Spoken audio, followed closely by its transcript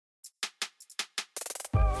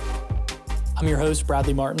I'm your host,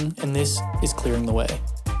 Bradley Martin, and this is Clearing the Way,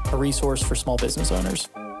 a resource for small business owners.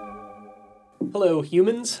 Hello,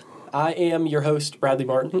 humans. I am your host, Bradley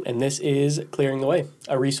Martin, and this is Clearing the Way,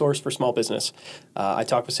 a resource for small business. I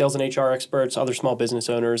talk with sales and HR experts, other small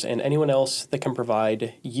business owners, and anyone else that can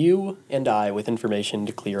provide you and I with information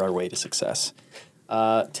to clear our way to success.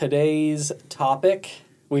 Today's topic,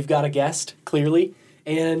 we've got a guest, clearly.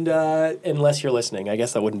 And unless you're listening, I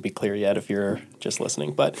guess that wouldn't be clear yet if you're just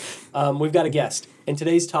listening. But we've got a guest, and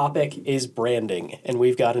today's topic is branding, and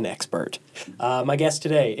we've got an expert. My guest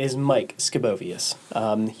today is Mike Skubovious.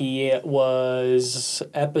 He was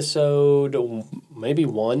episode maybe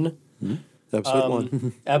one. Episode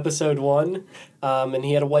one. Episode one, and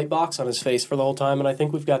he had a white box on his face for the whole time, and I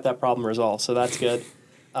think we've got that problem resolved, so that's good.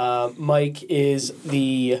 Mike is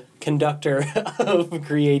the conductor of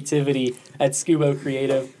creativity at Skubo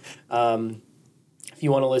Creative. If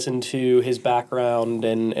you want to listen to his background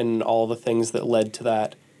and all the things that led to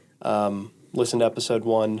that, listen to episode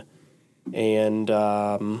one. And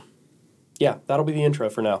yeah, that'll be the intro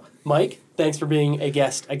for now. Mike, thanks for being a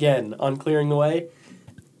guest again on Clearing the Way.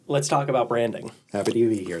 Let's talk about branding. Happy to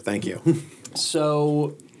be here. Thank you.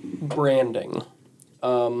 So, branding.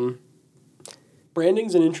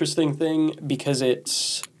 Branding's an interesting thing because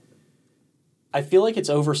I feel like it's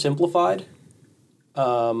oversimplified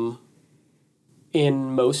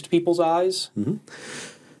in most people's eyes. Mm-hmm.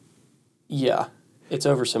 Yeah, it's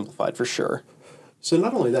oversimplified for sure. So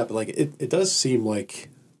not only that, but like it does seem like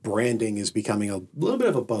branding is becoming a little bit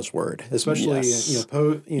of a buzzword, especially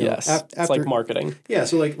yes. After, it's like marketing. Yeah,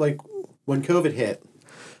 so like when COVID hit,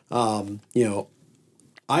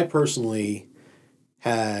 I personally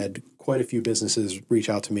had quite a few businesses reach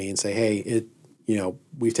out to me and say, hey,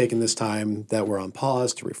 we've taken this time that we're on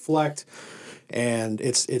pause to reflect, and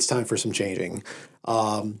it's time for some changing.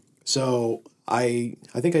 So I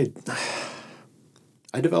think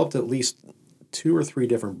I developed at least 2 or 3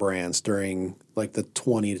 different brands during like the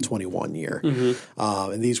 20 to 21 year.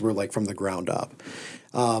 Mm-hmm. And these were like from the ground up.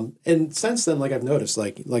 And since then, like I've noticed,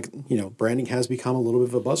 branding has become a little bit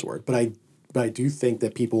of a buzzword, but I do think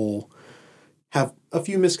that people have a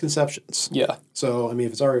few misconceptions. Yeah. So, I mean,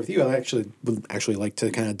 if it's all right with you, I would actually like to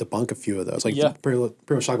kind of debunk a few of those. Pretty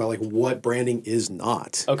much talk about like what branding is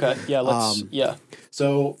not. Okay. Yeah. Let's.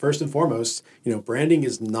 So first and foremost, branding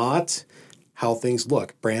is not how things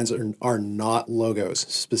look. Brands are not logos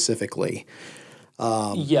specifically.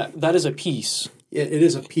 That is a piece. It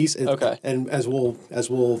is a piece. Okay. And as we'll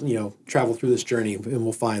travel through this journey, and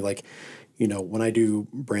we'll find like, when I do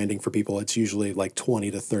branding for people, it's usually like 20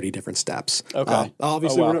 to 30 different steps. Okay.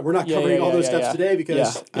 Obviously, we're not covering all those steps today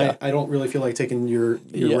because I don't really feel like taking your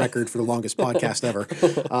record for the longest podcast ever.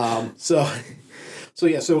 So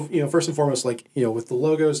first and foremost, with the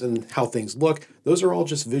logos and how things look, those are all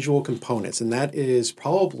just visual components. And that is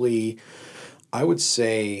probably, I would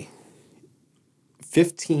say,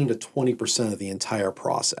 15 to 20% of the entire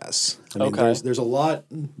process. I mean, there's a lot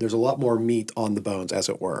more meat on the bones, as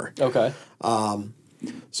it were. Okay.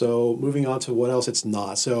 So moving on to what else it's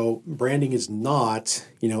not. So branding is not,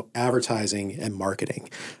 advertising and marketing.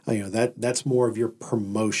 That's more of your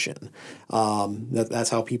promotion. That's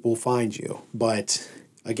how people find you. But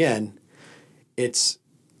again, it's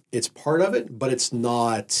part of it, but it's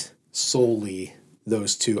not solely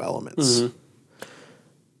those two elements. Mm-hmm.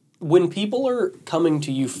 When people are coming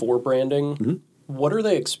to you for branding, mm-hmm. what are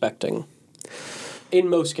they expecting? In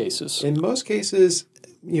most cases. In most cases,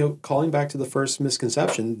 calling back to the first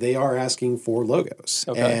misconception, they are asking for logos.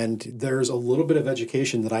 Okay. And there's a little bit of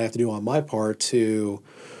education that I have to do on my part to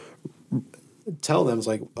tell them, it's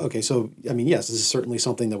like, okay, so, I mean, yes, this is certainly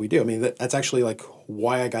something that we do. I mean, that's actually like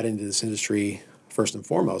why I got into this industry first and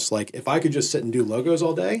foremost. Like, if I could just sit and do logos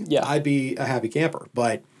all day, I'd be a happy camper.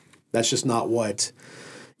 But that's just not what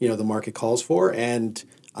the market calls for. And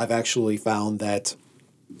I've actually found that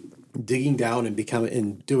digging down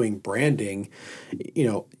and doing branding,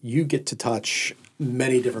 you get to touch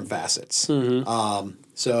many different facets. Mm-hmm.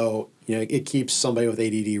 So it keeps somebody with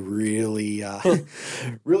ADD really,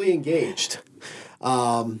 really engaged.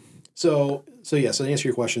 So to answer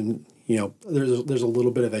your question, there's a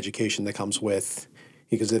little bit of education that comes with,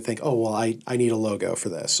 because they think, oh, well, I need a logo for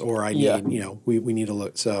this, or I need, we need a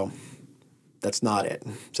logo. So that's not it.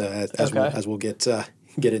 So as we'll get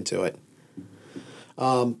into it.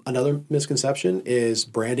 Another misconception is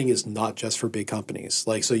branding is not just for big companies.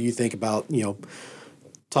 Like, so you think about,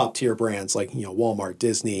 top tier brands like, Walmart,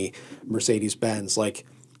 Disney, Mercedes-Benz, like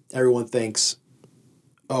everyone thinks,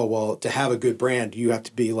 oh, well, to have a good brand, you have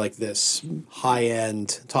to be like this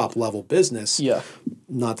high-end, top-level business. Yeah.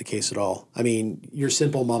 Not the case at all. I mean, your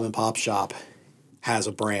simple mom-and-pop shop, has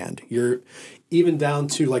a brand. You're even down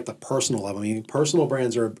to like the personal level. I mean, personal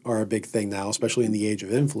brands are a big thing now, especially in the age of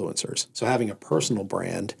influencers. So having a personal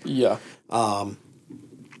brand, Yeah. you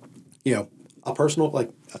know, a personal,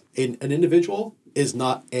 like an individual is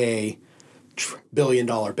not a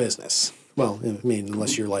billion-dollar business. Well, I mean,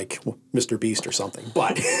 unless you're like Mr. Beast or something.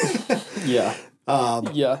 But Yeah.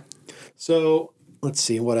 Yeah. So let's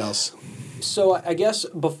see what else. So I guess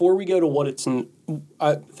before we go to what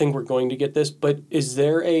I think we're going to get this, but is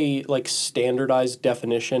there a like standardized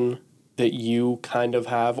definition that you kind of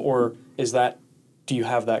have, or do you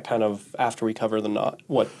have that kind of after we cover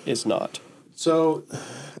what is not? So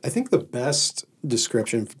I think the best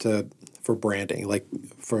description for branding, like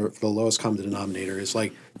for the lowest common denominator, is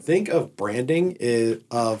like think of branding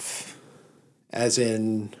as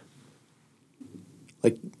in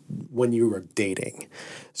like when you were dating.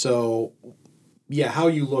 So yeah, how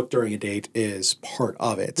you look during a date is part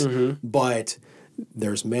of it, but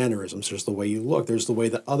there's mannerisms, there's the way you look, there's the way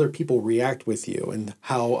that other people react with you and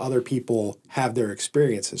how other people have their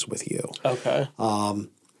experiences with you. Okay.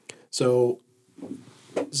 So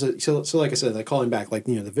like I said, like calling back, like,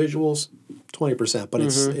 the visuals, 20%, but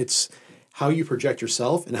it's how you project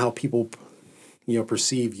yourself and how people,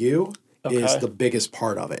 perceive you is the biggest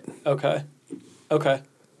part of it. Okay. Okay.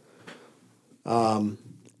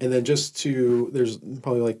 And then there's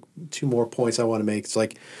probably like two more points I want to make. It's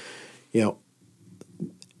like, and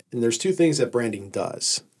there's two things that branding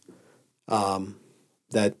does.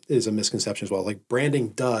 That is a misconception as well. Like branding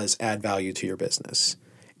does add value to your business,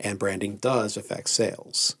 and branding does affect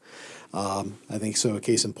sales. I think so. A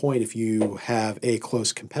case in point, if you have a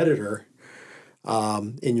close competitor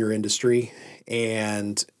in your industry,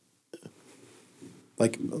 and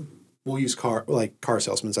like we'll use car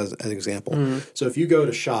salesmen as an example. So if you go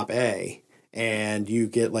to shop A and you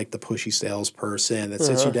get like the pushy salesperson that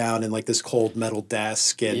sits you down in like this cold metal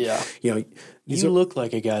desk, and you look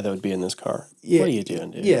like a guy that would be in this car. Yeah, what are you doing,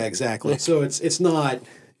 dude? Yeah, exactly. So it's not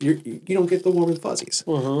you don't get the warm and fuzzies.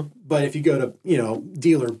 But if you go to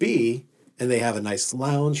dealer B and they have a nice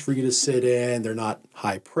lounge for you to sit in, they're not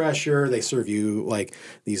high pressure. They serve you like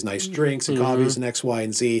these nice drinks and coffees and X, Y,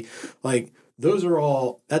 and Z. Like that's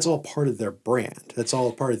all part of their brand. That's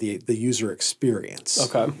all part of the user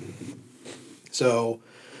experience. Okay. So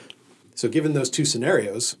given those two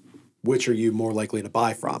scenarios, which are you more likely to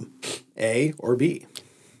buy from, A or B?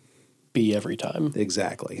 B every time.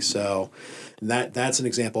 Exactly. So that's an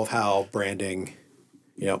example of how branding,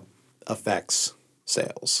 affects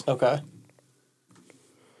sales. Okay.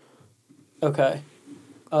 Okay.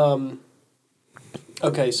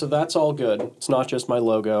 Okay, so that's all good. It's not just my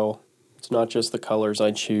logo. It's not just the colors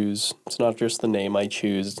I choose. It's not just the name I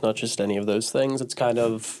choose. It's not just any of those things. It's kind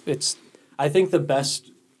of I think the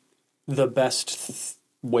best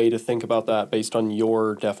way to think about that based on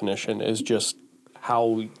your definition is just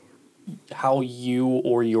how you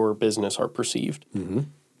or your business are perceived.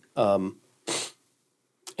 And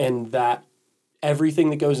that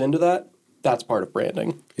everything that goes into that's part of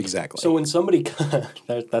branding. Exactly. So when somebody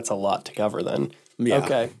that's a lot to cover then. Yeah.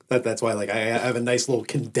 Okay. That's why, like, I have a nice little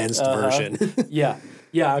condensed version. Yeah.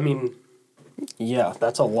 I mean, yeah,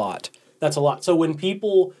 that's a lot. That's a lot. So when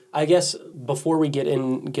people, I guess, before we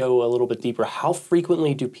go a little bit deeper, how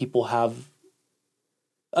frequently do people have?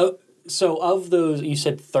 So of those, you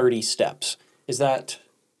said 30 steps. Is that?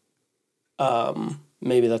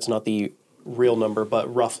 Maybe that's not the real number,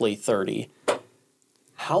 but roughly 30.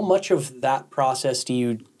 How much of that process do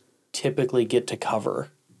you typically get to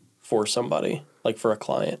cover for somebody? Like for a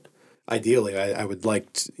client? Ideally, I would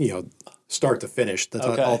like to, start to finish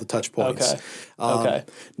all the touch points. Okay.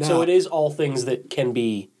 Now, so it is all things that can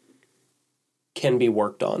be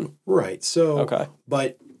worked on. Right. So,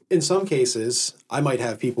 but in some cases, I might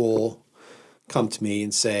have people come to me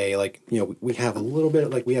and say, like, we have a little bit,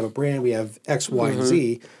 like we have a brand, we have X, Y, and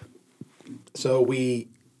Z. So we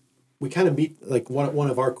kind of meet, like one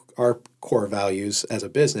of our core values as a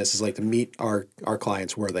business is like to meet our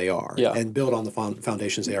clients where they are and build on the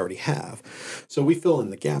foundations they already have. So we fill in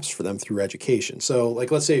the gaps for them through education. So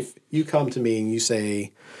like, let's say if you come to me and you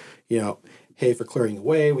say, hey, for Clearing the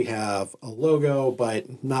Way, we have a logo,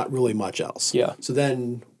 but not really much else. Yeah. So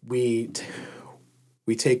then we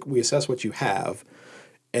assess what you have,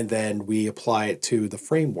 and then we apply it to the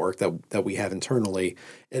framework that we have internally,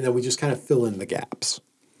 and then we just kind of fill in the gaps.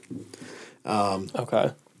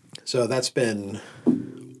 Okay. So that's been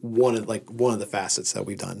one of the facets that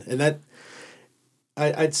we've done, and that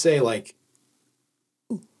I'd say, like,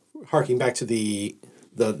 harking back to the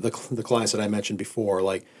clients that I mentioned before,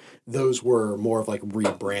 like those were more of like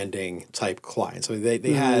rebranding type clients. So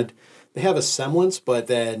they had they have a semblance, but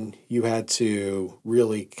then you had to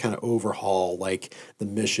really kind of overhaul like the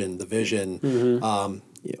mission, the vision, you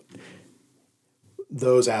know,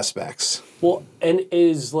 those aspects. Well, and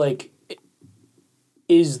is the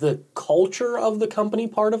culture of the company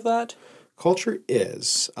part of that? Culture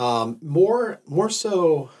is more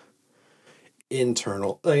so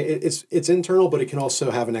internal. It's internal, but it can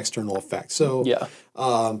also have an external effect. So, Yeah.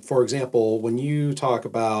 For example, when you talk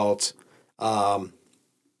about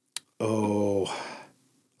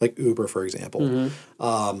like Uber, for example,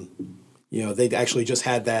 you know, they actually just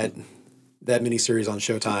had that miniseries on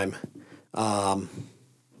Showtime.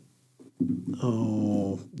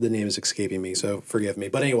 The name is escaping me, so forgive me.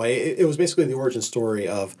 But anyway, it was basically the origin story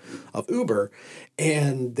of Uber,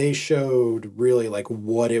 and they showed really like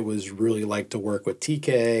what it was really like to work with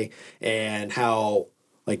TK and how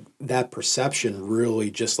like that perception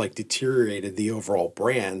really just like deteriorated the overall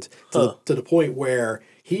brand to the point where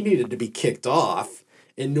he needed to be kicked off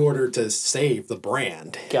in order to save the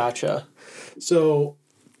brand. Gotcha. So,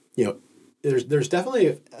 you know, there's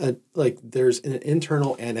definitely there's an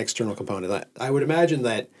internal and external component. I would imagine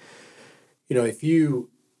that, you know, if you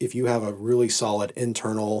have a really solid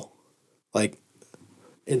internal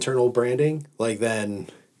branding, like then,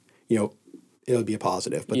 you know, it would be a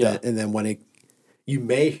positive. But then when you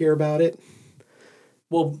may hear about it.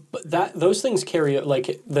 Well, but those things carry,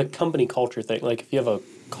 like the company culture thing. Like if you have a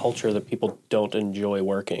culture that people don't enjoy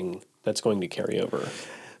working, that's going to carry over.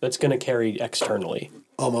 That's going to carry externally.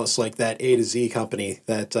 Almost like that A to Z company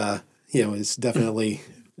that you know, is definitely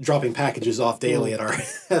dropping packages off daily at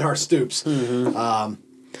our stoops. You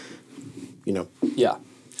know. Yeah.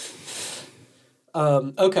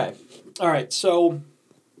 Okay. All right. So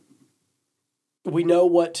we know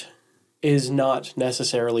what is not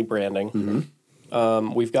necessarily branding.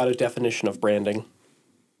 We've got a definition of branding.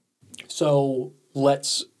 So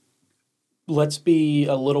let's be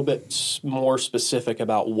a little bit more specific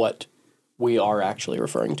about what we are actually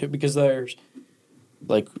referring to, because there's,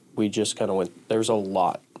 like we just kind of went, there's a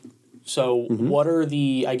lot. So what are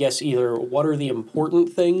the, I guess what are the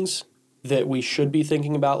important things that we should be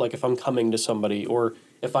thinking about? Like if I'm coming to somebody, or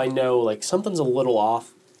if I know like something's a little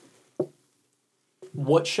off,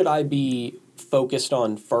 what should I be focused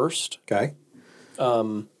on first? Okay.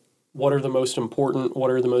 What are the most important? What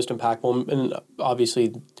are the most impactful? And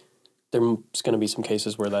obviously, there's going to be some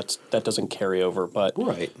cases where that doesn't carry over. But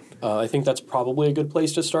right. I think that's probably a good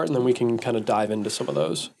place to start, and then we can kind of dive into some of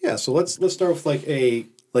those. Yeah. So let's start with like a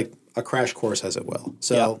crash course, as it will.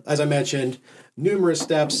 So as I mentioned, numerous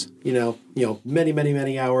steps. You know,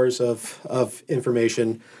 many hours of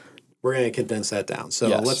information. We're going to condense that down. So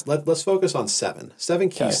let's focus on seven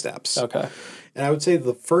key steps. Okay. And I would say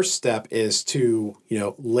the first step is to, you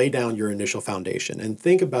know, lay down your initial foundation and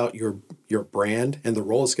think about your brand and the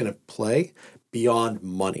role it's going to play beyond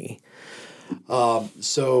money.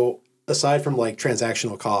 So aside from like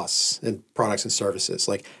transactional costs and products and services,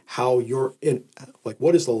 like how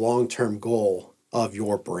what is the long-term goal of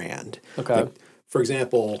your brand? Okay. Like, for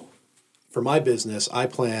example, for my business, I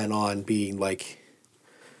plan on being like,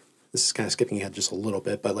 this is kind of skipping ahead just a little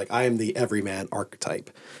bit, but like I am the everyman archetype.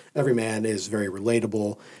 Everyman is very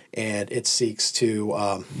relatable, and it seeks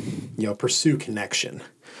to, you know, pursue connection.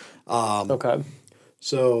 Okay.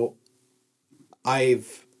 So I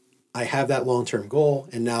have that long-term goal,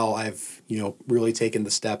 and now I've, you know, really taken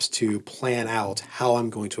the steps to plan out how I'm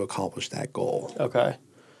going to accomplish that goal. Okay.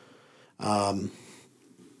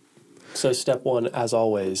 So step one, as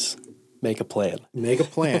always, make a plan. Make a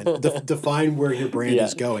plan. Define where your brand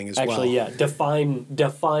is going as well. Actually,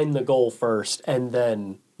 define the goal first, and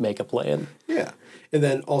then make a plan. Yeah. And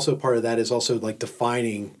then also part of that is also like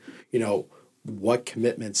defining, you know, what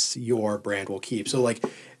commitments your brand will keep. So like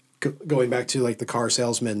going back to like the car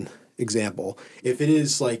salesman example, if it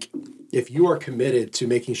is like, if you are committed to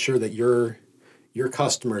making sure that your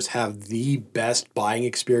customers have the best buying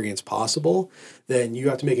experience possible, then you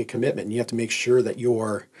have to make a commitment. You have to make sure that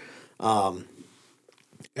your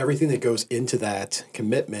everything that goes into that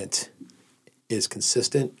commitment is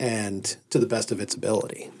consistent and to the best of its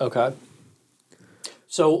ability. Okay.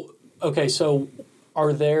 So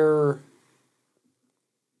are there...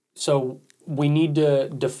 So we need to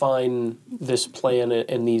define this plan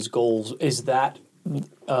and these goals. Is that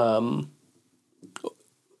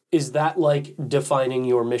like defining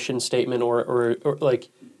your mission statement, or like,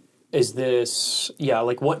 is this,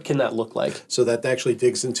 like what can that look like? So that actually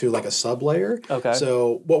digs into like a sub-layer. Okay.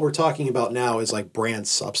 So what we're talking about now is like brand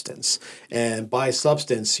substance. And by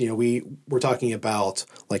substance, you know, we're talking about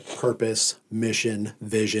like purpose, mission,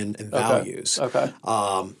 vision, and values. Okay.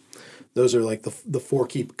 those are like the four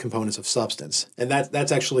key components of substance. And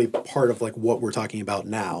that's actually part of like what we're talking about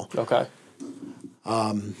now. Okay.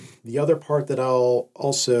 The other part that I'll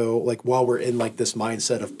also, like, while we're in like this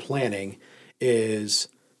mindset of planning, is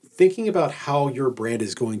thinking about how your brand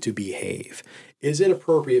is going to behave. Is it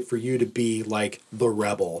appropriate for you to be like the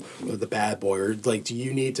rebel or the bad boy, or like do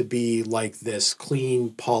you need to be like this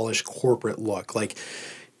clean, polished corporate look? Like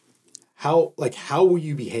how will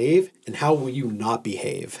you behave and how will you not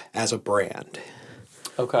behave as a brand?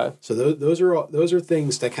 Okay. So those are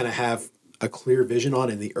things that kind of have a clear vision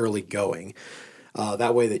on in the early going.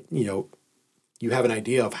 That way that, you have an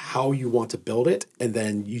idea of how you want to build it, and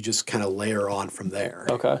then you just kind of layer on from there.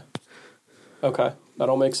 Okay. That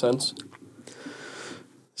all makes sense.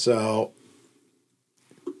 So.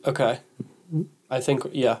 Okay. I think,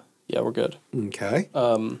 yeah, we're good. Okay.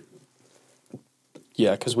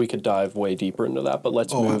 Yeah, because we could dive way deeper into that, but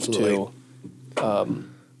let's move absolutely. to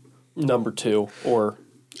number 2, or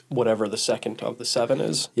whatever the second of the 7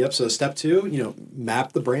 is. Yep. So step 2,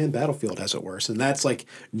 map the brand battlefield, as it were. And that's like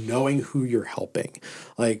knowing who you're helping.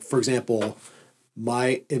 Like, for example,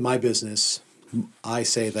 in my business, I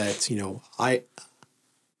say that,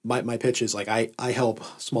 my pitch is like I help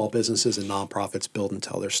small businesses and nonprofits build and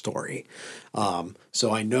tell their story.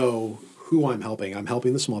 So I know who I'm helping. I'm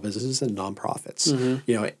helping the small businesses and nonprofits.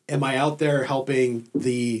 Mm-hmm. Am I out there helping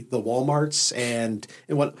the Walmarts and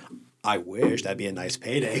what? I wish that'd be a nice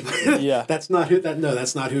payday. Yeah, that's not who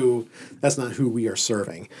we are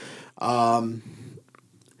serving. And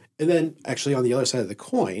then actually on the other side of the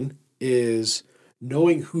coin is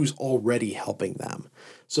knowing who's already helping them.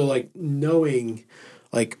 So like knowing,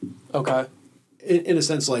 like, okay, in a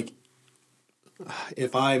sense, like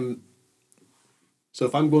if I'm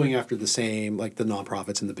going after the same, like the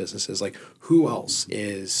nonprofits and the businesses, like who else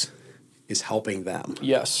is helping them?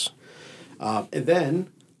 Yes. And then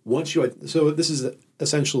so this is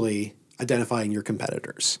essentially identifying your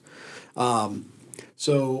competitors.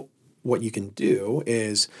 So what you can do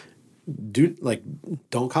is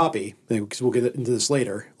don't copy, because we'll get into this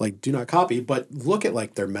later. Like, do not copy, but look at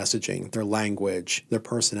like their messaging, their language, their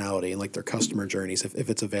personality, and like their customer journeys if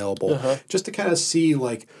it's available, just to kind of see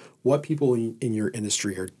like what people in your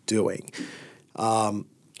industry are doing.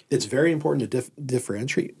 It's very important to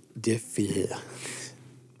differentiate. I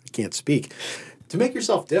can't speak. To make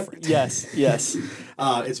yourself different. Yes.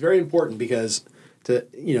 It's very important because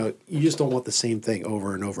you just don't want the same thing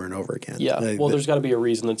over and over and over again. Yeah. There's got to be a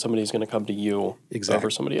reason that somebody's going to come to you over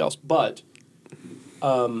somebody else. But,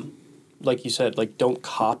 like you said, like don't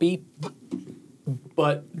copy.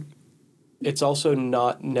 But it's also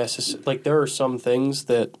not necessary. Like there are some things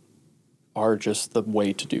that are just the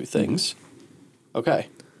way to do things. Mm-hmm. Okay.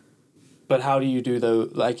 But how do you do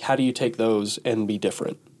those? Like, how do you take those and be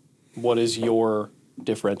different? What is your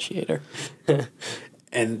differentiator?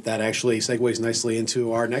 And that actually segues nicely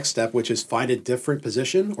into our next step, which is find a different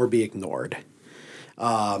position or be ignored.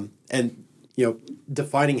 And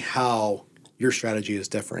defining how your strategy is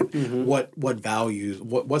different, mm-hmm. what values,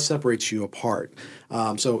 what separates you apart.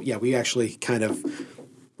 We actually kind of,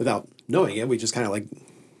 without knowing it, we just kind of like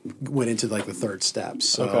went into like the third step.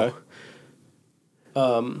 So.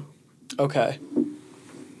 Okay.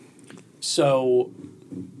 So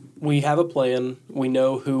we have a plan. We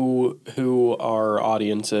know who our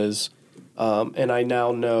audience is, and I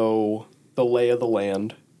now know the lay of the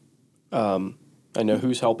land. I know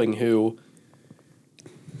who's helping who,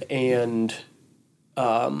 and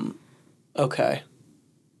okay,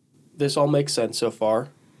 this all makes sense so far.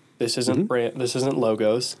 This isn't mm-hmm. brand. This isn't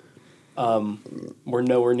logos. We're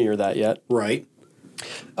nowhere near that yet. Right.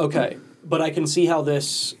 Okay, but I can see how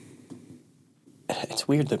this. It's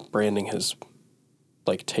weird that branding has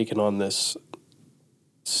like taken on this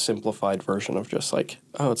simplified version of just like,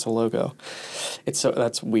 oh, it's a logo.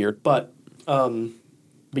 That's weird, but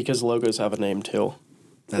because logos have a name too.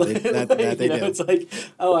 That they do. It's like,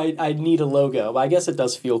 oh, I need a logo. I guess it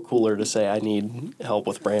does feel cooler to say I need help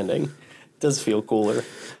with branding. It does feel cooler.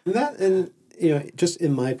 And just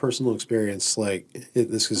in my personal experience, like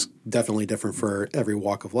this is definitely different for every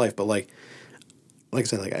walk of life, but like I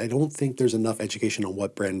said, like I don't think there's enough education on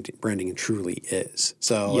what branding truly is.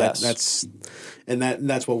 So yes.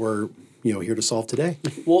 that's what we're here to solve today.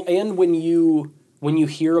 Well, and when you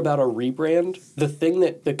hear about a rebrand, the thing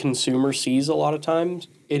that the consumer sees a lot of times,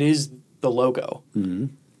 it is the logo.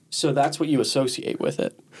 Mm-hmm. So that's what you associate with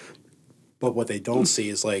it. But what they don't see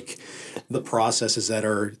is like the processes that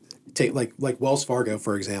are like Wells Fargo,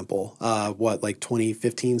 for example,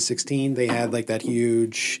 2015, 16, they had like that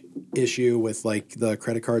huge issue with like the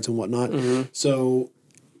credit cards and whatnot. Mm-hmm. So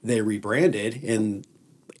they rebranded in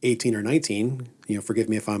 18 or 19. Forgive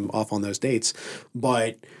me if I'm off on those dates,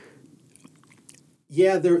 but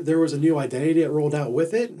yeah, there was a new identity that rolled out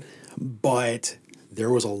with it, but there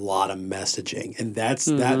was a lot of messaging, and that's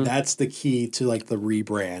the key to like the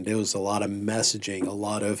rebrand. It was a lot of messaging, a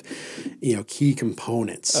lot of key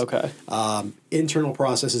components. Okay. Internal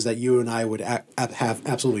processes that you and I would have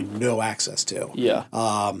absolutely no access to. Yeah.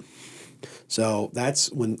 So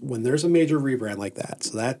that's when there's a major rebrand like that.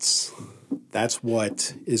 So that's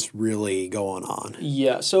what is really going on.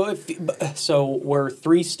 Yeah. So we're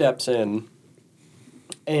 3 steps in,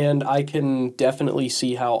 and I can definitely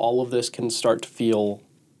see how all of this can start to feel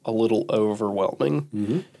a little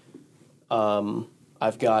overwhelming. Mm-hmm.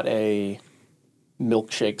 I've got a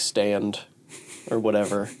milkshake stand or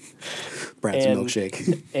whatever. Brad's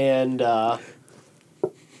milkshake.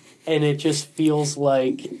 And it just feels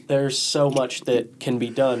like there's so much that can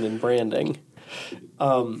be done in branding.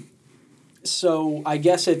 So I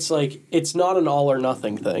guess it's not an all or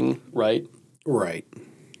nothing thing, right? Right.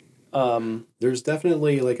 There's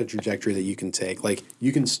definitely like a trajectory that you can take. Like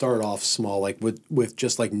you can start off small, like with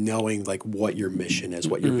just like knowing like what your mission is,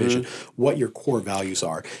 what your vision, what your core values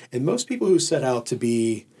are. And most people who set out to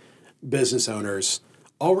be business owners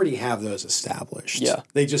already have those established. Yeah.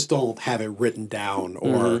 They just don't have it written down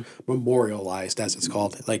or memorialized, as it's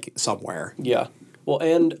called, like somewhere. Yeah. Well,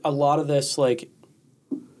 and a lot of this, like,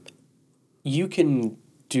 you can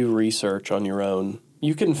do research on your own.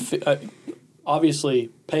 You can,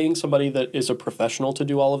 obviously, paying somebody that is a professional to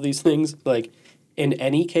do all of these things, like, in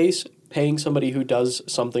any case, paying somebody who does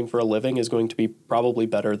something for a living is going to be probably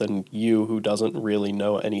better than you who doesn't really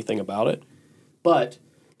know anything about it. But,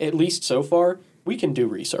 at least so far, we can do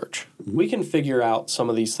research. Mm-hmm. We can figure out some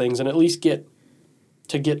of these things and at least get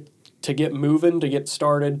moving, to get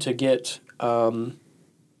started, to get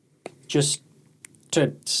just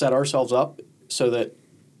to set ourselves up so that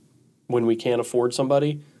when we can't afford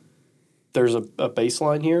somebody, there's a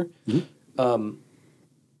baseline here. Mm-hmm.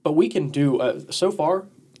 But we can do so far.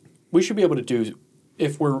 We should be able to do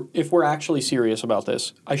if we're actually serious about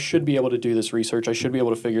this. I should be able to do this research. I should be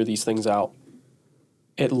able to figure these things out,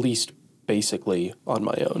 at least basically on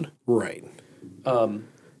my own. Right. And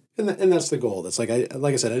that's the goal. That's like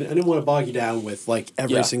I said, I didn't want to bog you down with like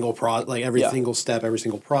every single single step, every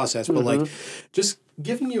single process, but like just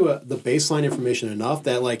giving you the baseline information enough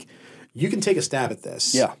that like you can take a stab at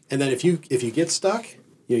this. Yeah. And then if you get stuck,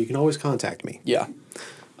 you can always contact me. Yeah.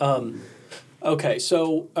 Okay.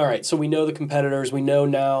 So all right. So we know the competitors. We know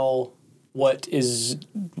now what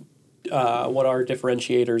our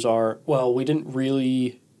differentiators are. Well, we didn't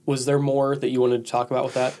really. Was there more that you wanted to talk about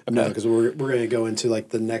with that? Okay. No, because we're going to go into like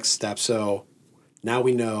the next step. So now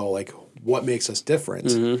we know like what makes us different.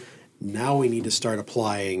 Mm-hmm. Now we need to start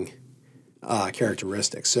applying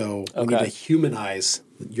characteristics. So we need to humanize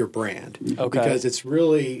your brand. Okay. Because it's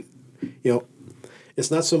really, it's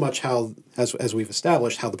not so much how, as we've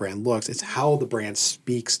established, how the brand looks. It's how the brand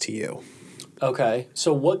speaks to you. Okay.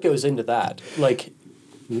 So what goes into that? Like...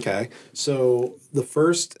 Okay, so the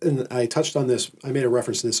first, and I touched on this, I made a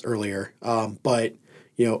reference to this earlier, but,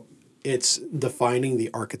 it's defining the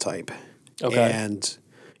archetype. Okay. And,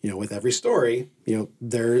 with every story,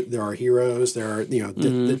 there are heroes, there are,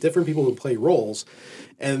 the different people who play roles.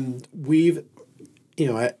 And we've,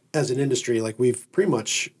 as an industry, like we've pretty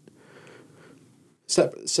much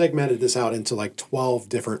segmented this out into like 12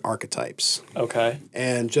 different archetypes. Okay.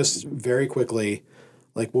 And just very quickly...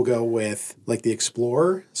 Like we'll go with like the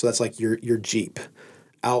Explorer, so that's like your Jeep.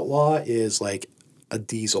 Outlaw is like a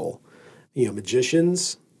diesel.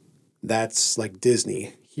 Magicians, that's like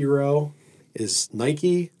Disney. Hero is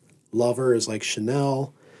Nike. Lover is like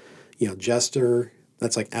Chanel. Jester,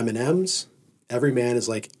 that's like M&M's. Everyman is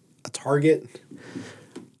like a Target.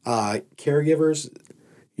 Caregivers,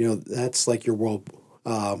 that's like your World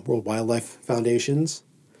Wildlife Foundations.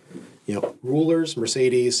 Rulers,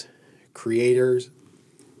 Mercedes. Creators,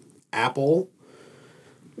 Apple,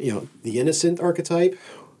 the innocent archetype,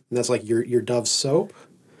 and that's like your Dove soap,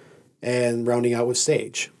 and rounding out with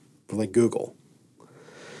Sage, for like Google.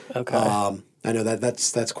 Okay. I know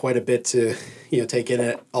that's quite a bit to take in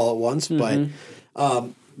it all at once, but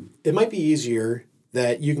it might be easier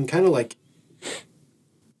that you can kind of like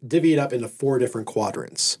divvy it up into 4 different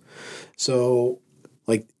quadrants. So,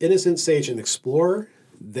 like innocent, Sage, and Explorer,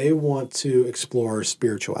 they want to explore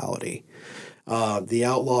spirituality. The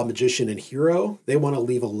outlaw, magician, and hero, they want to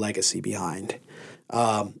leave a legacy behind.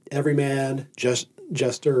 Everyman,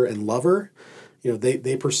 jester, and lover,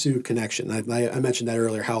 they pursue connection. I mentioned that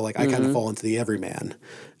earlier, how like I kind of fall into the everyman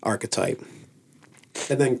archetype.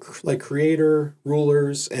 And then like creator,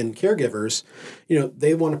 rulers, and caregivers,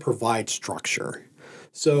 they want to provide structure.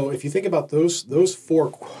 So if you think about those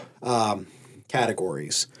four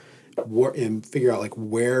categories, and figure out like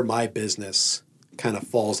where my business kind of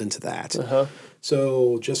falls into that. Uh-huh.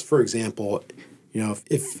 So just for example,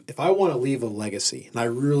 if I want to leave a legacy and I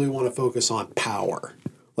really want to focus on power,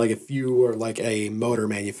 like if you were like a motor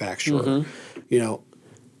manufacturer,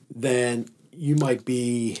 then you might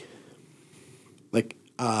be like,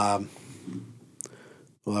 well,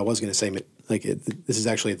 I was going to say like this is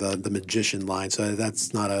actually the magician line, so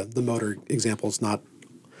that's not the motor example is not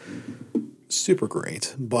super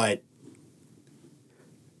great, but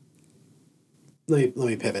let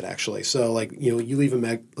me pivot actually. So like, you leave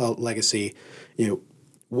a legacy,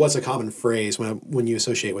 what's a common phrase when you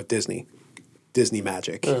associate with Disney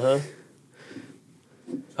magic? Uh-huh.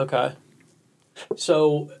 Okay.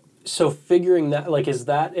 So figuring that, like, is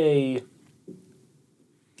that a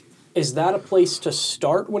place to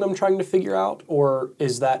start when I'm trying to figure out, or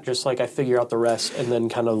is that just like I figure out the rest and then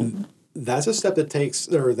kind of... That's a step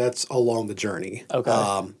that's along the journey.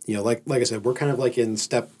 Okay. Like I said, we're kind of like in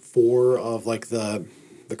step 4 of like the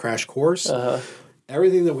crash course. Uh-huh.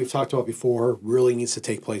 Everything that we've talked about before really needs to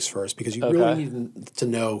take place first, because you really need to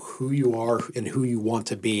know who you are and who you want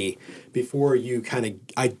to be before you kind of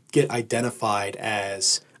get identified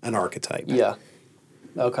as an archetype. Yeah.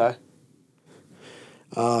 Okay.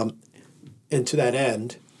 And to that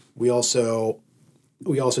end, we also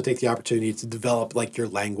take the opportunity to develop like your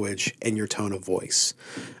language and your tone of voice,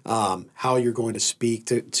 how you're going to speak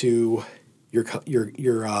to your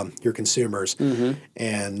consumers, mm-hmm.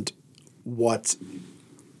 and what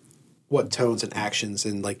tones and actions,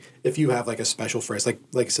 and like if you have like a special phrase, like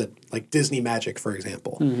I said, like Disney magic, for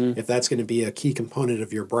example, mm-hmm. if that's going to be a key component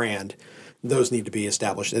of your brand, those need to be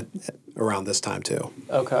established around this time too.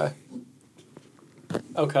 Okay.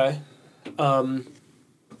 Okay. I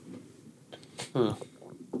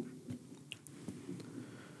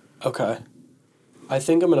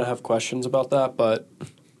think I'm going to have questions about that, but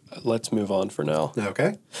let's move on for now.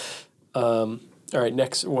 Okay. All right,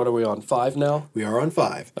 next, what are we on? 5 now? We are on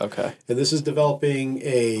 5. Okay. And this is developing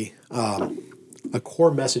a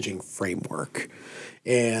core messaging framework.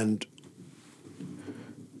 And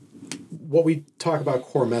what we talk about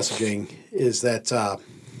core messaging is that,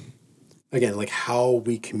 again, like how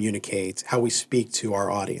we communicate, how we speak to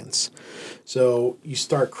our audience. So you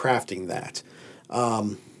start crafting that.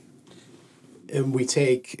 And we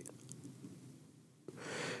take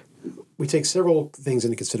several things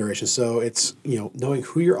into consideration. So it's, knowing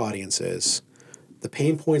who your audience is, the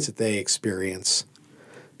pain points that they experience,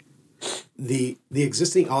 the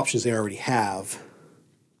existing options they already have,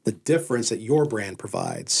 the difference that your brand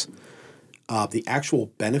provides, the actual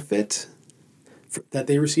benefit that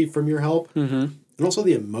they receive from your help, mm-hmm. and also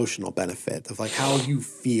the emotional benefit of like how you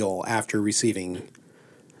feel after receiving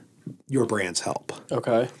your brand's help.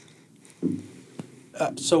 Okay.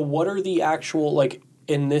 So what are the actual, like,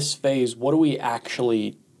 in this phase, what are we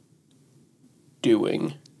actually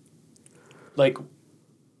doing? Like,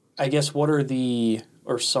 I guess what are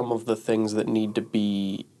some of the things that need to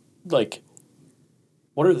be, like,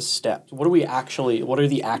 what are the steps? What are the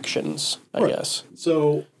actions, I guess?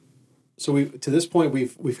 So we, to this point,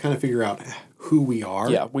 we've kind of figured out who we are.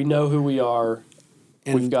 Yeah, we know who we are.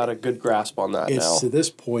 And we've got a good grasp on that now. To this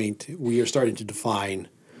point, we are starting to define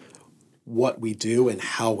what we do and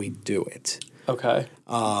how we do it. Okay.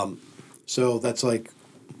 So that's like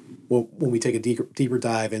when we take a deeper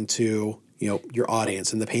dive into your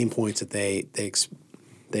audience and the pain points that they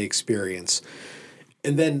experience,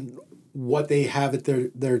 and then what they have at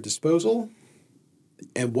their disposal,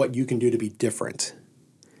 and what you can do to be different,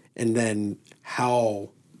 and then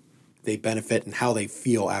how they benefit and how they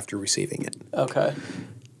feel after receiving it. Okay.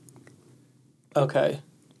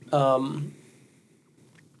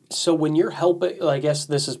 So when you're helping, I guess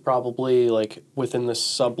this is probably like within the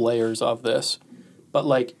sub layers of this, but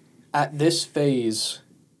like at this phase,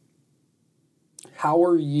 how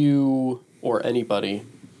are you or anybody,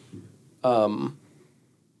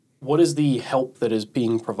 what is the help that is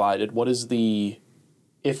being provided?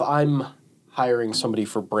 If I'm hiring somebody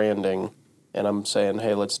for branding and I'm saying,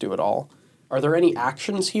 hey, let's do it all, are there any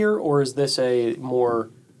actions here, or is this a more,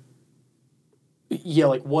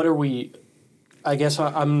 like what are we... I guess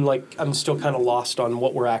I'm still kind of lost on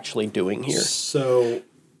what we're actually doing here. So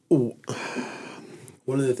one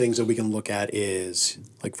of the things that we can look at is,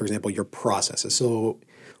 like, for example, your processes. So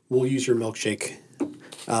we'll use your milkshake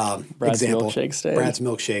Brad's example. Brad's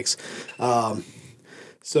milkshakes.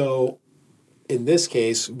 So in this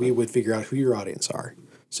case, we would figure out who your audience are.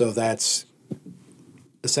 So that's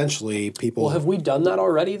essentially people... Well, have we done that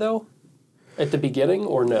already, though? At the beginning,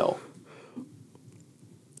 or no?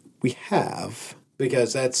 We have,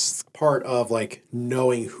 because that's part of like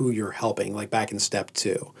knowing who you're helping, like back in step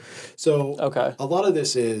 2. So a lot of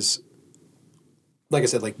this is, like I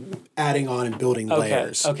said, like adding on and building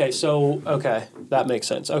layers. Okay, that makes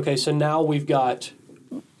sense. Okay, so now we've got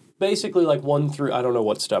basically like 1 through, I don't know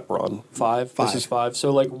what step we're on. 5? This is 5.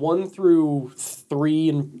 So like 1 through 3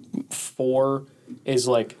 and 4 is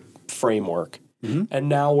like framework. Mm-hmm. And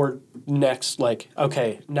now we're next, like,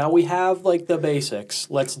 okay, now we have like the basics.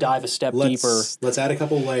 Let's dive a step deeper. Let's add a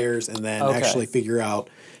couple layers and then actually figure out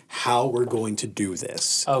how we're going to do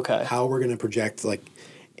this. Okay. How we're going to project, like,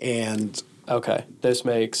 and... Okay,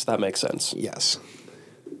 that makes sense. Yes.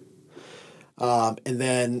 And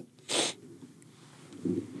then,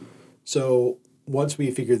 so once we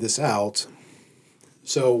figure this out,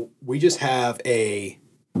 so we just have a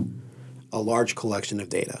large collection of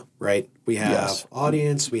data, right? We have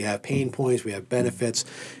audience, we have pain points, we have benefits,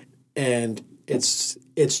 and it's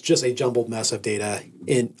just a jumbled mess of data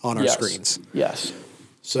on our screens. Yes.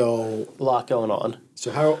 So a lot going on.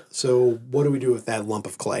 So what do we do with that lump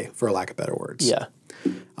of clay, for lack of better words? Yeah.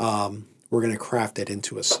 We're going to craft it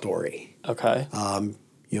into a story. Okay.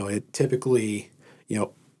 It typically,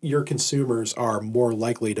 your consumers are more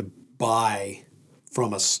likely to buy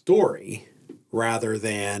from a story rather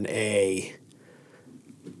than a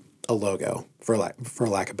logo, for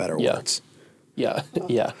lack of better words. Yeah.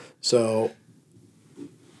 Yeah. So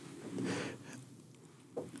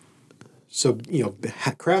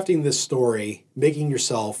crafting this story, making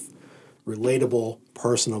yourself relatable,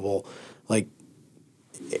 personable, like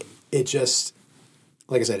it just,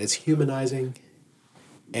 like I said, it's humanizing,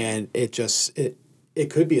 and it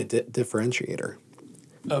could be a differentiator.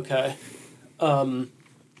 Okay.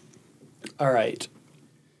 All right.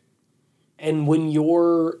 And when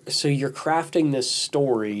you're crafting this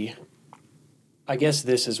story, I guess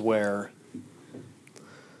this is where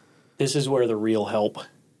the real help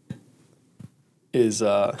is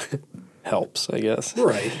helps, I guess.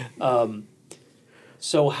 Right.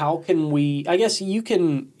 So how can we, I guess you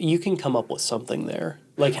can come up with something there.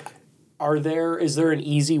 Like, is there an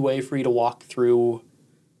easy way for you to walk through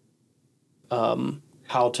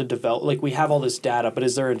how to develop, like, we have all this data, but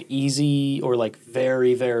is there an easy or like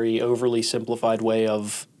very, very overly simplified way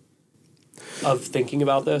of thinking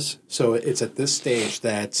about this? So it's at this stage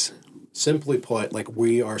that, simply put, like,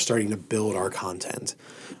 we are starting to build our content.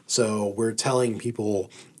 So we're telling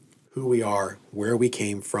people who we are, where we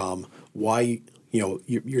came from, why, you're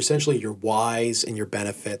essentially your whys and your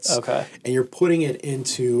benefits. Okay. And you're putting it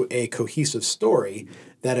into a cohesive story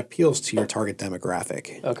that appeals to your target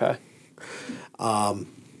demographic. Okay. But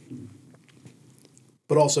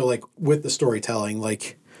also, like, with the storytelling,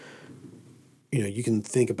 like, you can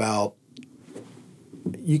think about,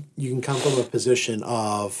 you can come from a position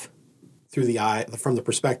of, from the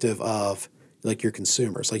perspective of, like, your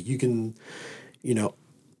consumers. Like, you can,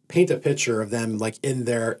 paint a picture of them, like, in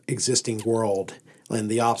their existing world and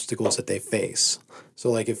the obstacles that they face.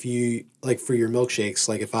 So, like, if you, like, for your milkshakes,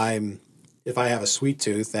 like, if I have a sweet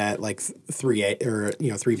tooth at like 3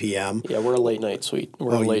 p.m. Yeah, we're a late night sweet.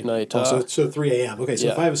 We're a late night. So 3 a.m. Okay, so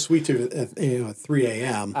if I have a sweet tooth at 3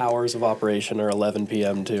 a.m. Hours of operation are 11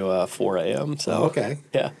 p.m. to 4 a.m. So okay.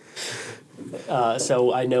 Yeah.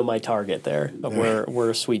 So I know my target there.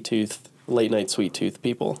 We're sweet tooth, late night sweet tooth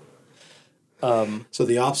people. So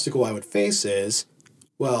the obstacle I would face is,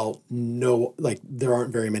 well, no, like, there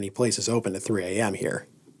aren't very many places open at 3 a.m. here.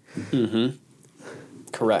 Mm-hmm.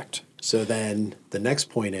 Correct. So then the next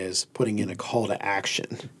point is putting in a call to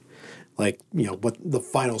action. Like, what the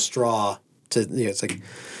final straw to, it's like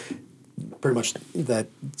pretty much that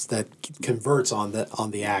converts on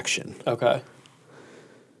the action. Okay.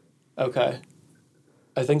 I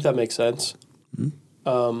think that makes sense. Mm-hmm.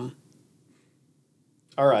 All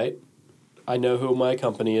right. I know who my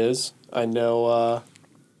company is. I know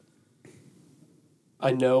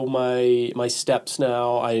my steps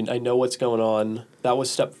now. I know what's going on. That was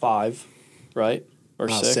step 5, right? Or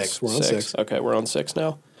 6? 6. We're on 6. Okay, we're on 6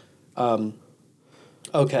 now.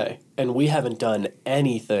 Okay, and we haven't done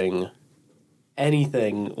anything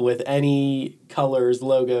with any colors,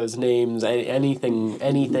 logos, names,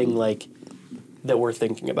 anything like that we're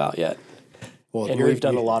thinking about yet. Well, and we've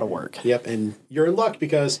done a lot of work. Yep, and you're in luck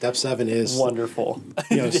because step 7 is wonderful.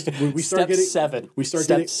 We start getting 7. We start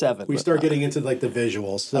getting into, like, the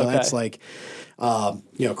visuals. So that's like,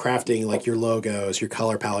 crafting, like, your logos, your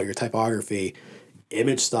color palette, your typography,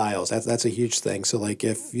 image styles. That's a huge thing. So, like,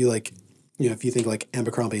 if you if you think like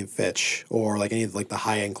Abercrombie and Fitch or like any of, like, the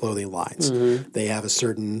high end clothing lines, mm-hmm. they have a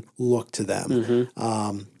certain look to them.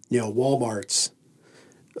 Mm-hmm. Walmart's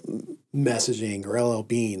messaging or LL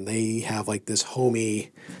Bean, they have, like, this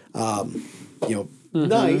homey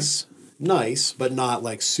nice, but not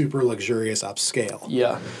like super luxurious upscale.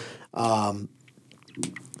 Yeah.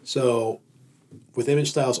 So with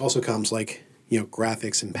image styles also comes like,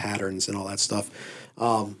 graphics and patterns and all that stuff.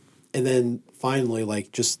 And then finally,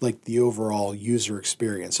 like just like the overall user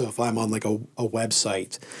experience. So if I'm on like a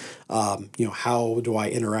website, how do I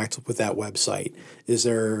interact with that website? Is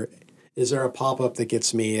there a pop-up that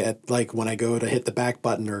gets me at like when I go to hit the back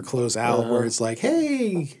button or close out where it's like,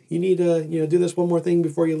 hey, you need to do this one more thing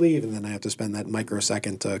before you leave, and then I have to spend that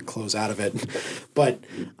microsecond to close out of it. But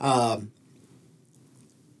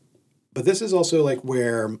this is also like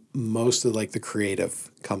where most of like the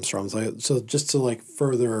creative comes from. So just to like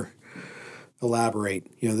further elaborate,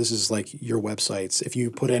 this is like your websites. If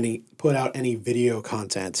you put out any video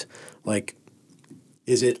content, like,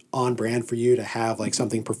 is it on brand for you to have like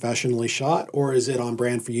something professionally shot, or is it on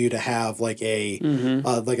brand for you to have like a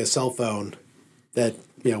cell phone that,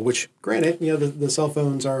 which granted, the cell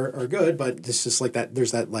phones are good, but it's just like that.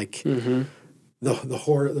 There's that like the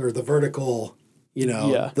vertical,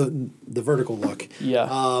 the vertical look.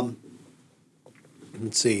 Yeah.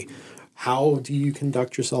 Let's see. How do you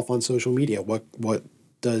conduct yourself on social media? What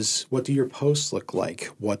do your posts look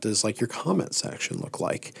like? What does like your comment section look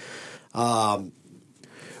like?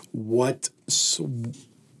 What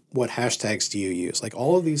hashtags do you use? Like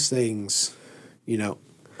all of these things, and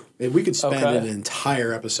we could spend an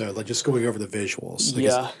entire episode like just going over the visuals.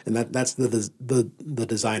 And that's the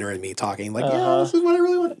designer in me talking like, this is what I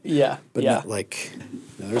really want. Yeah. But not like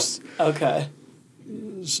there's okay.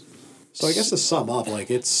 So I guess to sum up, like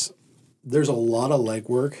there's a lot of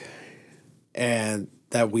legwork, and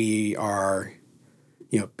that we are,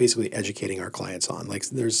 basically educating our clients on. Like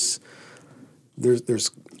there's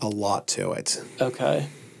a lot to it. Okay.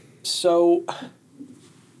 So,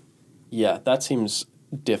 yeah, that seems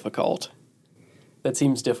difficult. That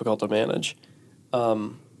seems difficult to manage.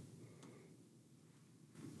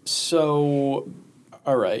 So,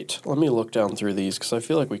 all right, let me look down through these because I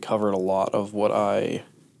feel like we covered a lot of what I...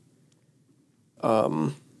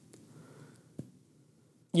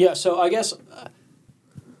 Yeah, so I guess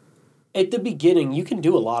at the beginning, you can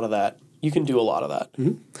do a lot of that.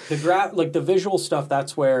 Mm-hmm. The visual stuff,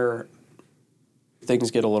 that's where things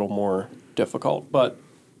get a little more difficult. But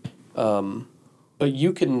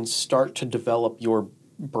you can start to develop your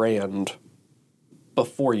brand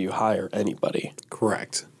before you hire anybody.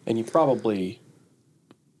 Correct. And you probably,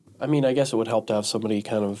 I guess it would help to have somebody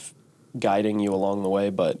kind of guiding you along the way,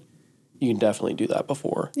 but you can definitely do that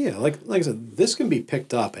before. Yeah, like I said, this can be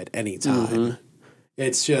picked up at any time. Mm-hmm.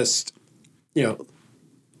 It's just, in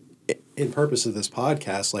purpose of this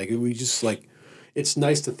podcast, like we just like, it's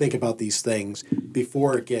nice to think about these things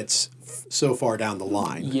before it gets so far down the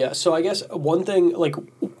line. Yeah, so I guess one thing, like,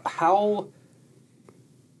 how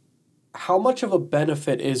much of a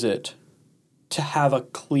benefit is it to have a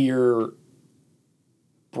clear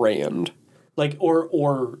brand? Like,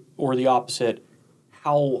 or the opposite,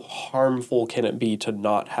 how harmful can it be to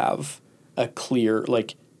not have a clear,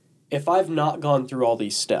 like, if I've not gone through all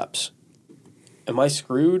these steps, am I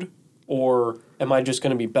screwed, or am I just going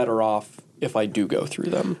to be better off if I do go through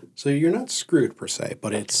them? So you're not screwed per se,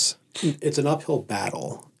 but it's an uphill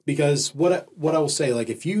battle. Because what I will say, like,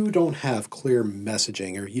 if you don't have clear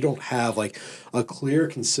messaging, or you don't have like a clear,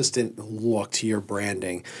 consistent look to your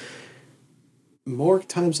branding, more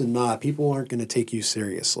times than not, people aren't going to take you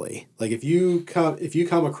seriously. Like if you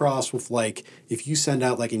come across with like, if you send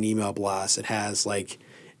out like an email blast, it has like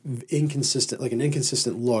an inconsistent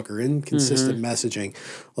look or inconsistent messaging,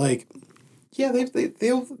 like, yeah,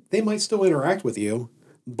 they might still interact with you,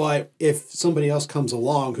 but if somebody else comes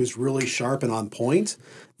along who's really sharp and on point,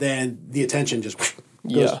 then the attention just goes.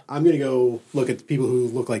 Yeah. I'm going to go look at the people who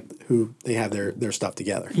look like who they have their stuff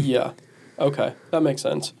together. Yeah. Okay. That makes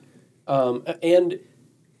sense. And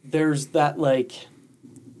there's that, like,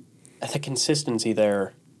 the consistency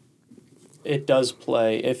there. It does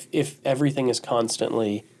play. If everything is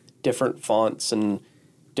constantly different fonts and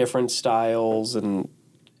different styles and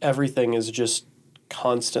everything is just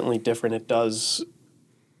constantly different, it does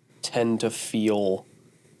tend to feel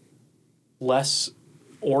less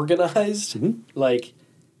organized. Mm-hmm. Like,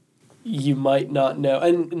 you might not know,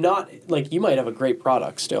 and not, like, you might have a great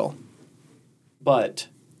product still, but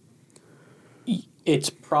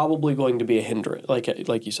it's probably going to be a hindrance. Like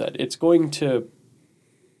you said, it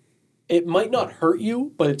might not hurt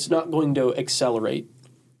you, but it's not going to accelerate.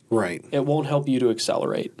 Right. It won't help you to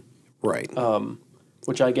accelerate. Right.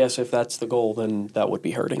 Which I guess if that's the goal, then that would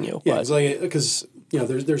be hurting you. Yeah, because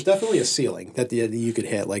there's definitely a ceiling that you could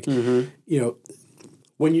hit. Like,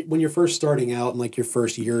 when you're first starting out in like your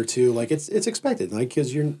first year or two, like it's expected, like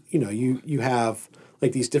because you have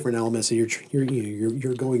like these different elements that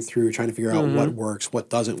you're going through trying to figure out what works, what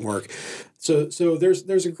doesn't work. So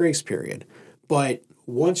there's a grace period, but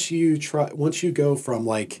once you go from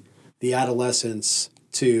like the adolescence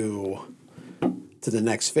to the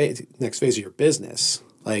next phase of your business,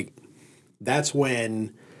 like that's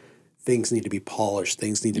when things need to be polished,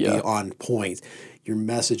 things need to be on point. Your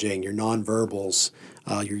messaging, your nonverbals,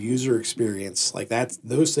 your user experience, like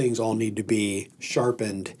those things all need to be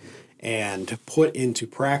sharpened and put into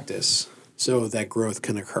practice so that growth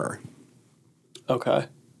can occur. Okay.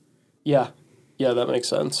 Yeah. Yeah, that makes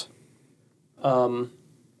sense. Okay.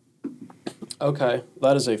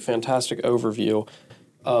 That is a fantastic overview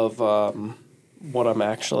of what I'm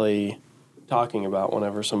actually talking about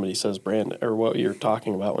whenever somebody says brand, or what you're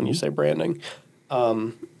talking about when you say branding.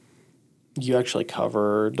 You actually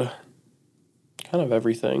covered kind of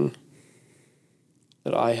everything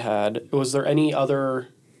that I had. Was there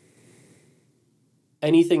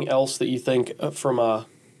anything else that you think from a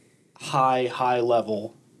high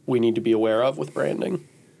level we need to be aware of with branding?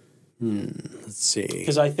 Let's see.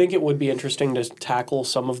 Because I think it would be interesting to tackle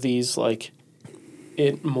some of these like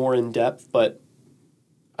it more in depth, but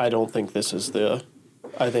I don't think this is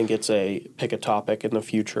I think it's pick a topic in the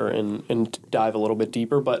future and dive a little bit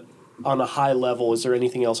deeper. But on a high level, is there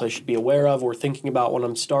anything else I should be aware of or thinking about when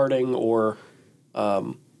I'm starting? Or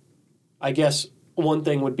I guess one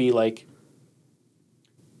thing would be like,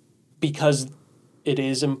 because it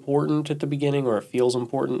is important at the beginning or it feels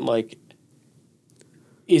important, like,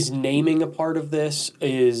 is naming a part of this?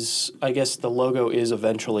 I guess the logo is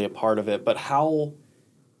eventually a part of it, but how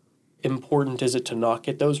important is it to not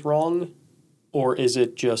get those wrong? Or is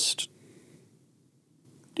it just,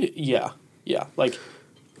 like,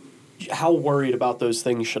 how worried about those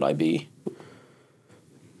things should I be?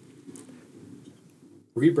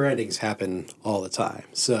 Rebrandings happen all the time.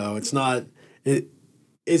 So it's not,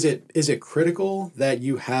 is it critical that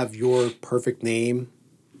you have your perfect name?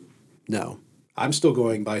 No. I'm still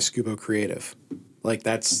going by Scubo Creative. Like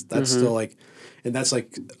that's still like, and that's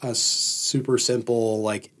like a super simple,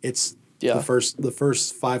 like it's the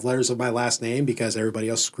first 5 letters of my last name because everybody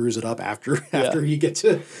else screws it up after you get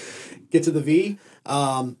to the V,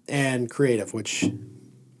 and creative, which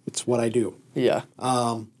it's what I do. Yeah.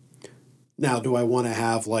 Now, do I want to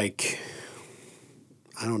have like,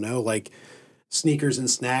 I don't know, like Sneakers and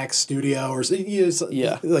Snacks Studio or you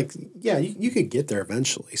could get there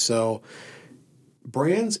eventually. So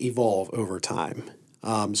brands evolve over time.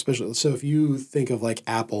 Especially so if you think of like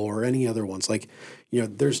Apple or any other ones, like,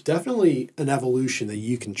 there's definitely an evolution that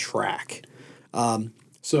you can track.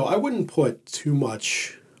 So I wouldn't put too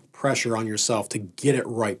much pressure on yourself to get it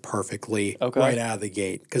right perfectly right out of the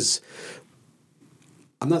gate, because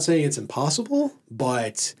I'm not saying it's impossible,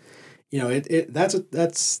 but that's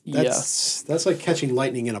like catching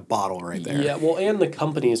lightning in a bottle right there. Yeah, well, and the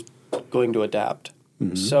company is going to adapt.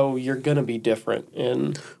 Mm-hmm. So you're going to be different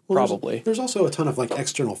probably. There's also a ton of like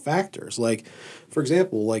external factors. Like, for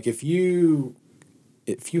example, like if you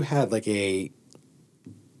had like a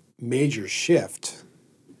major shift,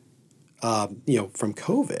 from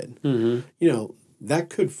COVID, that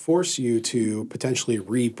could force you to potentially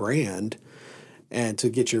rebrand and to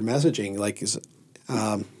get your messaging. Like,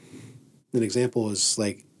 an example is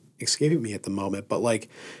like escaping me at the moment, but like,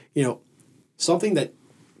 something that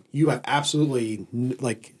you have absolutely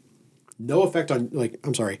like no effect on, like,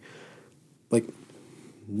 I'm sorry, like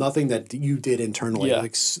nothing that you did internally,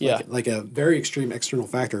 like a very extreme external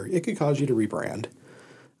factor, it could cause you to rebrand,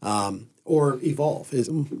 or evolve.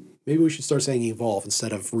 Maybe we should start saying evolve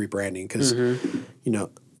instead of rebranding, because it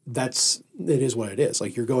is what it is.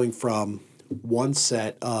 Like, you're going from one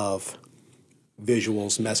set of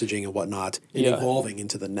visuals, messaging, and whatnot, and evolving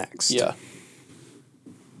into the next. Yeah.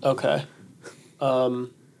 Okay.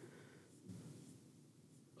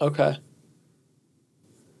 Okay.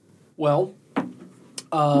 Well,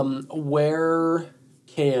 where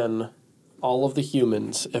can all of the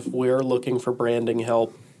humans, if we're looking for branding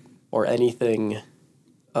help or anything,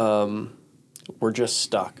 we're just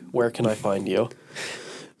stuck, where can I find you?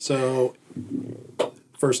 So,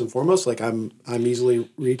 first and foremost, like I'm easily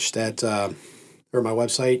reached at or my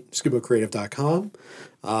website, skubocreative.com.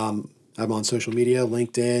 I'm on social media,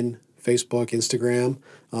 LinkedIn, Facebook, Instagram,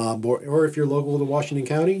 or if you're local to Washington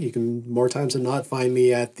County, you can more times than not find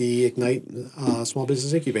me at the Ignite Small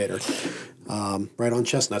Business Incubator, right on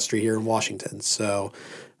Chestnut Street here in Washington. So,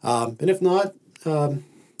 and if not,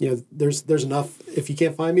 there's enough. If you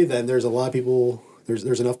can't find me, then there's a lot of people.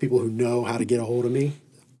 There's enough people who know how to get a hold of me,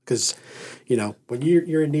 because when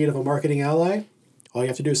you're in need of a marketing ally, All you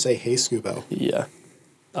have to do is say, "Hey, Skubo." Yeah.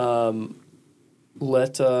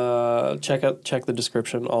 Check the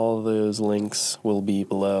description. All of those links will be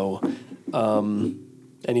below.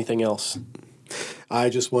 Anything else? I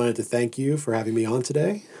just wanted to thank you for having me on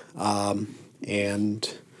today. And,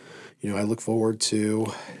 I look forward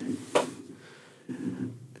to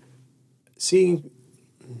seeing.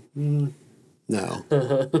 No.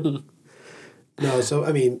 No, so,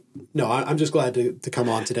 I'm just glad to come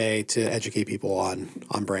on today to educate people on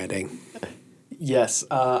branding. Yes,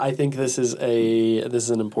 I think this is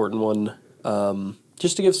an important one.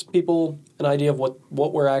 Just to give people an idea of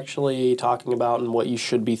what we're actually talking about and what you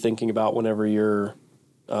should be thinking about whenever you're,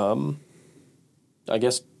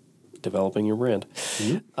 developing your brand.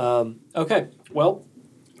 Mm-hmm. Okay, well,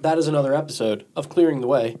 that is another episode of Clearing the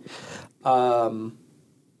Way.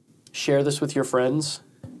 Share this with your friends.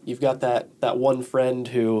 You've got that one friend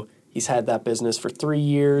who he's had that business for 3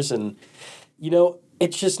 years, and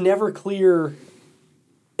it's just never clear.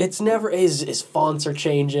 It's never his fonts are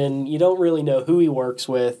changing. You don't really know who he works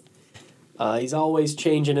with. He's always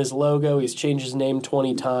changing his logo. He's changed his name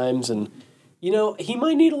 20 times, and he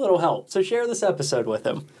might need a little help. So share this episode with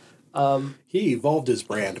him. He evolved his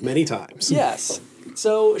brand many times. Yes.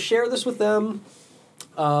 So share this with them.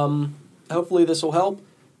 Hopefully this will help.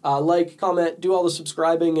 Like, comment, do all the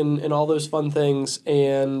subscribing and all those fun things.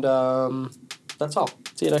 And that's all.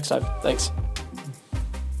 See you next time. Thanks.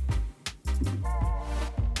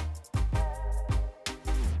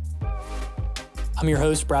 I'm your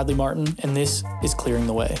host, Bradley Martin, and this is Clearing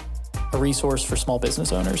the Way, a resource for small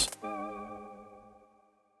business owners.